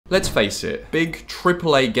Let's face it, big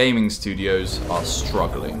AAA gaming studios are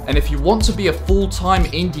struggling. And if you want to be a full-time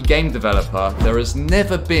indie game developer, there has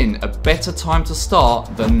never been a better time to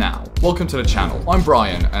start than now. Welcome to the channel. I'm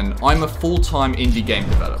Brian, and I'm a full-time indie game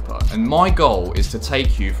developer. And my goal is to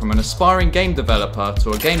take you from an aspiring game developer to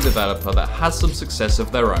a game developer that has some success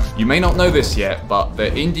of their own. You may not know this yet, but the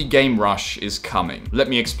indie game rush is coming. Let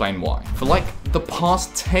me explain why. For like the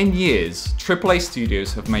past 10 years, AAA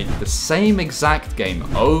studios have made the same exact game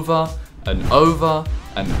over and over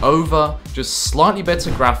and over, just slightly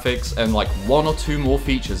better graphics and like 1 or 2 more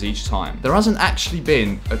features each time. There hasn't actually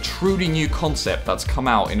been a truly new concept that's come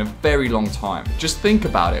out in a very long time. Just think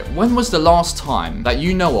about it. When was the last time that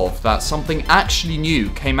you know of that something actually new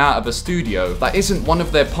came out of a studio that isn't one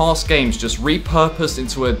of their past games just repurposed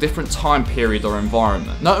into a different time period or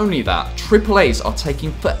environment? Not only that, AAAs are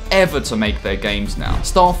taking forever to make their games now.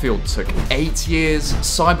 Starfield took 8 years,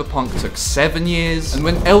 Cyberpunk took 7 years, and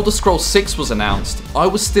when Elder Scrolls 6 was announced, I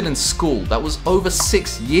was still in school. That was over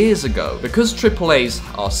 6 years ago. Because AAAs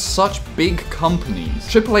are such big companies,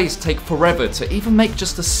 AAAs take forever to even make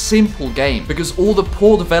just a simple game because all the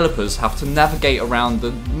poor developers have to navigate around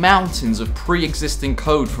the mountains of pre-existing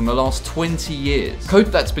code from the last 20 years. Code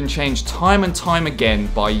that's been changed time and time again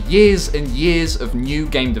by years and years of new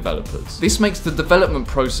game developers. This makes the development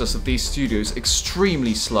process of these studios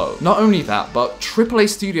extremely slow. Not only that, but AAA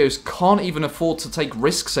studios can't even afford to take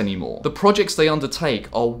risks anymore. The projects they undertake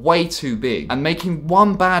are way too big, and making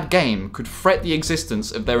one bad game could threat the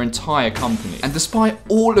existence of their entire company. And despite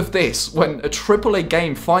all of this, when a AAA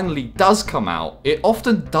game finally does come out, it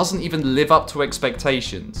often doesn't even live up to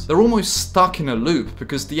expectations. They're almost stuck in a loop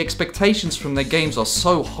because the expectations from their games are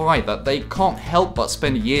so high that they can't help but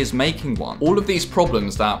spend years making one. All of these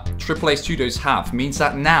problems that AAA studios have means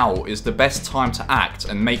that now is the best time to act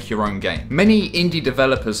and make your own game. Many indie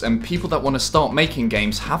developers and people that want to start making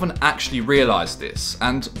games haven't actually realized this.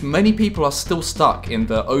 And many people are still stuck in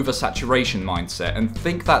the oversaturation mindset and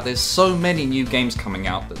think that there's so many new games coming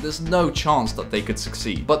out that there's no chance that they could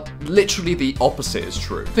succeed. But literally the opposite is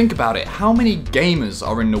true. Think about it, how many gamers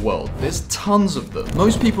are in the world? There's tons of them.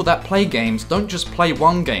 Most people that play games don't just play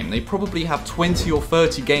one game, they probably have 20 or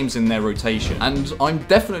 30 games in their rotation. And I'm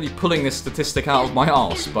definitely pulling this statistic out of my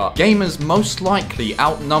arse, but gamers most likely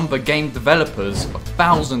outnumber game developers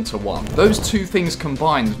 1,000 to 1. Those two things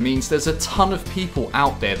combined means there's a ton of people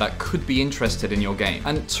out there that could be interested in your game.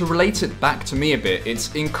 And to relate it back to me a bit,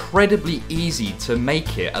 it's incredibly easy to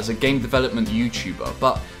make it as a game development YouTuber,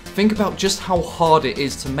 but think about just how hard it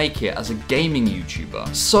is to make it as a gaming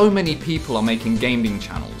YouTuber. So many people are making gaming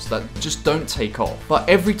channels that just don't take off. But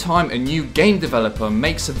every time a new game developer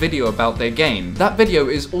makes a video about their game, that video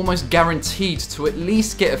is almost guaranteed to at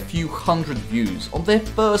least get a few hundred views on their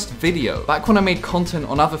first video. Back when I made content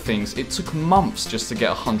on other things, it took months just to get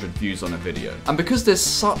 100 views on a video. And because there's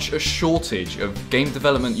such a shortage of game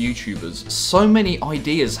development YouTubers, so many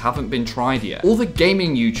ideas haven't been tried yet. All the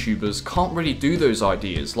gaming YouTubers can't really do those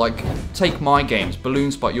ideas. Like, take my games,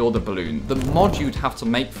 Balloons But You're the Balloon. The mod you'd have to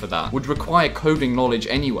make for that would require coding knowledge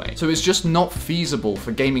anyway, so it's just not feasible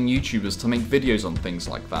for gaming YouTubers to make videos on things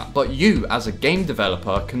like that. But you, as a game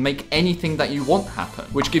developer, can make anything that you want happen,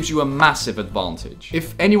 which gives you a massive advantage.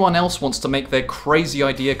 If anyone else wants to make their crazy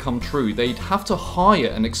idea come true, they'd have to hire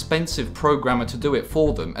an expensive programmer to do it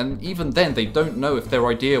for them, and even then they don't know if their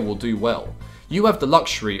idea will do well. You have the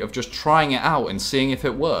luxury of just trying it out and seeing if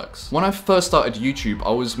it works. When I first started YouTube,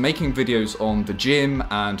 I was making videos on the gym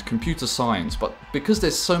and computer science, but because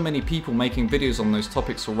there's so many people making videos on those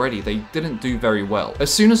topics already, they didn't do very well.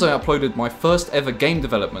 As soon as I uploaded my first ever game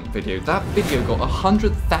development video, that video got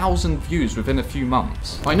 100,000 views within a few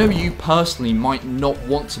months. I know you personally might not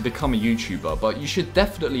want to become a YouTuber, but you should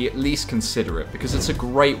definitely at least consider it because it's a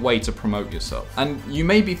great way to promote yourself. And you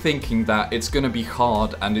may be thinking that it's going to be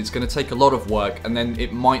hard and it's going to take a lot of work, and then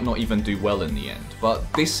it might not even do well in the end. But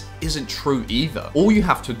this isn't true either. All you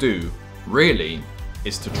have to do, really,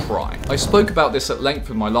 is to try. I spoke about this at length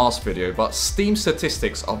in my last video, but Steam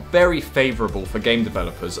statistics are very favorable for game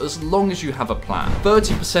developers as long as you have a plan.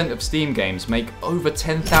 30% of Steam games make over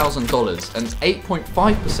 $10,000 and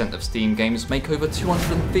 8.5% of Steam games make over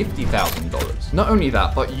 $250,000. Not only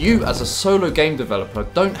that, but you as a solo game developer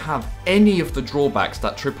don't have any of the drawbacks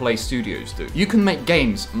that AAA studios do. You can make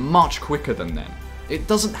games much quicker than them. It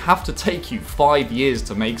doesn't have to take you 5 years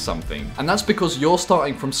to make something. And that's because you're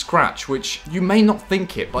starting from scratch, which you may not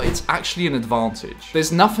think it, but it's actually an advantage.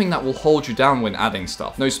 There's nothing that will hold you down when adding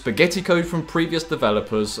stuff. No spaghetti code from previous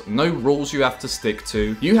developers, no rules you have to stick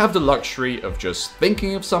to. You have the luxury of just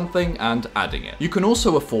thinking of something and adding it. You can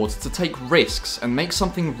also afford to take risks and make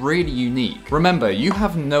something really unique. Remember, you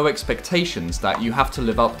have no expectations that you have to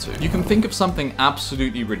live up to. You can think of something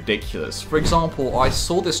absolutely ridiculous. For example, I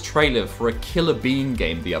saw this trailer for a Killer Bean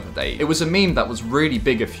game the other day. It was a meme that was really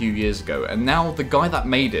big a few years ago, and now the guy that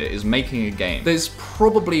made it is making a game. There's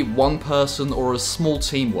probably one person or a small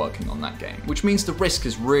team working on that game, which means the risk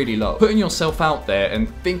is really low. Putting yourself out there and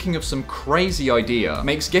thinking of some crazy idea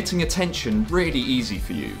makes getting attention really easy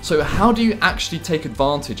for you. So how do you actually take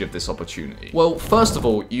advantage of this opportunity? Well, first of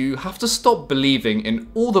all, you have to stop believing in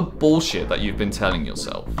all the bullshit that you've been telling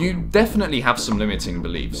yourself. You definitely have some limiting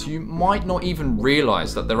beliefs. You might not even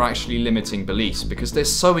realize that they're actually limiting beliefs because they're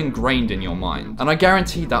so ingrained in your mind. And I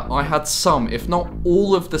guarantee that I had some, if not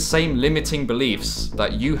all of the same limiting beliefs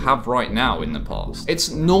that you have right now in the past. It's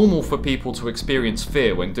normal for people to experience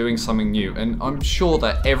fear when doing something new, and I'm sure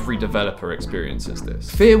that every developer experiences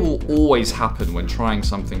this. Fear will always happen when trying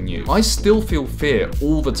something new. I still feel fear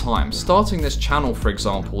all the time. Starting this channel, for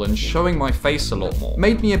example, and showing my face a lot more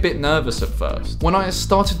made me a bit nervous at first. When I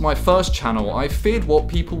started my first channel, I feared what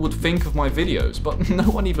people would think of my videos, but no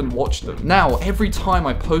one even watched them. Now, every time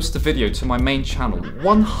I post a video to my main channel,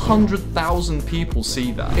 100,000 people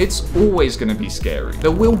see that. It's always going to be scary.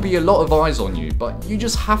 There will be a lot of eyes on you, but you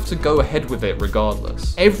just have to go ahead with it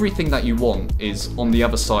regardless. Everything that you want is on the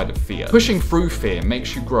other side of fear. Pushing through fear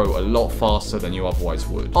makes you grow a lot faster than you otherwise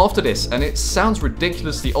would. After this, and it sounds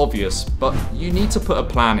ridiculously obvious, but you need to put a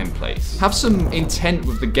plan in place. Have some intent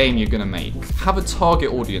with the game you're going to make. Have a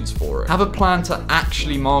target audience for it. Have a plan to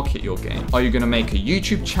actually market your game. Are you going to make a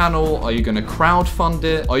YouTube channel? Are you going to crowdfund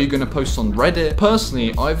it? Are you going to post on Reddit?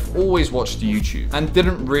 Personally, I've always watched YouTube and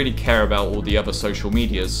didn't really care about all the other social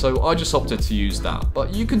medias, so I just opted to use that.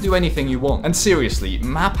 But you can do anything you want. And seriously,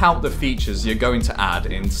 map out the features you're going to add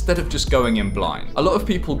instead of just going in blind. A lot of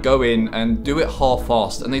people go in and do it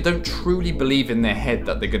half-assed, and they don't truly believe in their head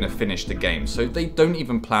that they're going to finish the game, so they don't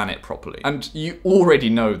even plan it properly. And you already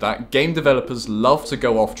know that game developers love to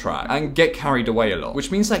go off track and get carried away a lot,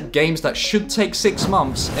 which means that games that should take 6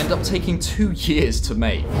 months end up taking 2 years to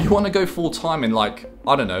make. You want to go full-time in, like,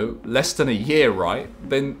 I don't know, less than a year, right?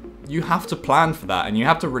 Then you have to plan for that, and you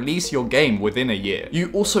have to release your game within a year.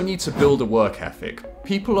 You also need to build a work ethic.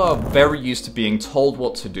 People are very used to being told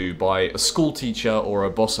what to do by a school teacher or a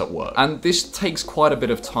boss at work, and this takes quite a bit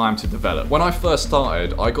of time to develop. When I first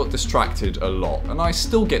started, I got distracted a lot, and I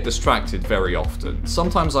still get distracted very often.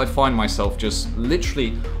 Sometimes I find myself just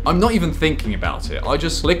literally, I'm not even thinking about it. I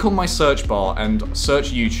just click on my search bar and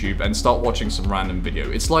search YouTube and start watching some random video.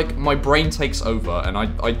 It's like my brain takes over, and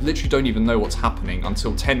I literally don't even know what's happening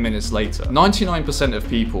until 10 minutes later. 99% of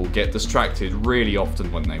people get distracted really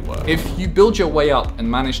often when they work. If you build your way up and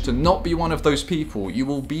manage to not be one of those people, you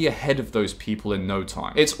will be ahead of those people in no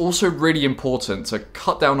time. It's also really important to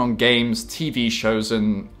cut down on games, TV shows,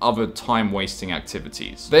 and other time-wasting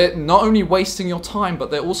activities. They're not only wasting your time, but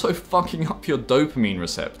they're also fucking up your dopamine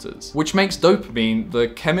receptors, which makes dopamine the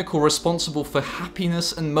chemical responsible for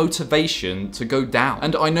happiness and motivation to go down.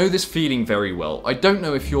 And I know this feeling very well. I don't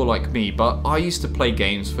know if you're like me, but I used to play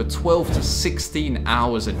games for 12 to 16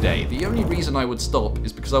 hours a day. The only reason I would stop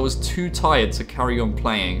is because I was too tired to carry on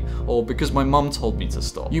playing, or because my mum told me to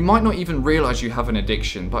stop. You might not even realize you have an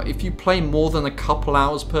addiction, but if you play more than a couple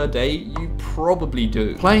hours per day, you probably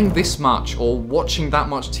do. Playing this much or watching that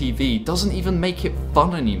much TV doesn't even make it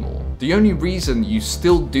fun anymore. The only reason you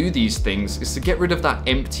still do these things is to get rid of that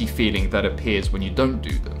empty feeling that appears when you don't do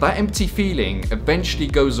them. That empty feeling eventually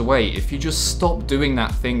goes away if you just stop doing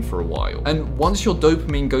that thing for a while. And once your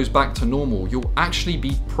dopamine goes back to normal, you'll actually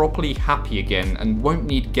be properly happy again and won't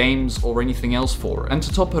need games or anything else for it. And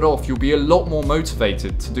to top it off, you'll be a lot more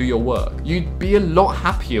motivated to do your work. You'd be a lot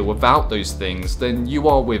happier without those things than you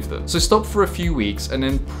are with them. So stop for a few weeks and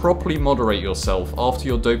then properly moderate yourself after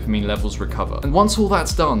your dopamine levels recover. And once all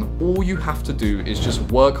that's done, all you have to do is just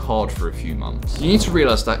work hard for a few months. You need to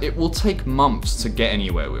realize that it will take months to get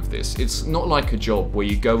anywhere with this. It's not like a job where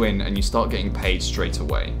you go in and you start getting paid straight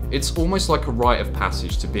away. It's almost like a rite of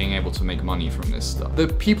passage to being able to make money from this stuff. The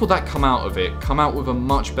people that come out of it come out with a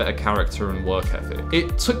much better character and work ethic.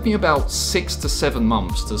 It took me about 6 to 7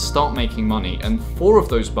 months to start making money, and 4 of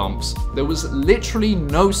those bumps, there was literally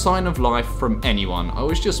no sign of life from anyone. I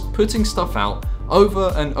was just putting stuff out,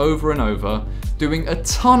 over and over and over, doing a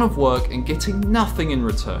ton of work and getting nothing in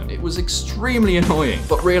return. It was extremely annoying,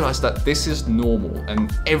 but realized that this is normal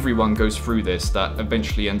and everyone goes through this that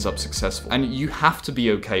eventually ends up successful. And you have to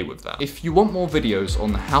be okay with that. If you want more videos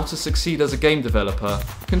on how to succeed as a game developer,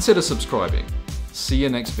 consider subscribing. See you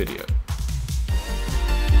next video.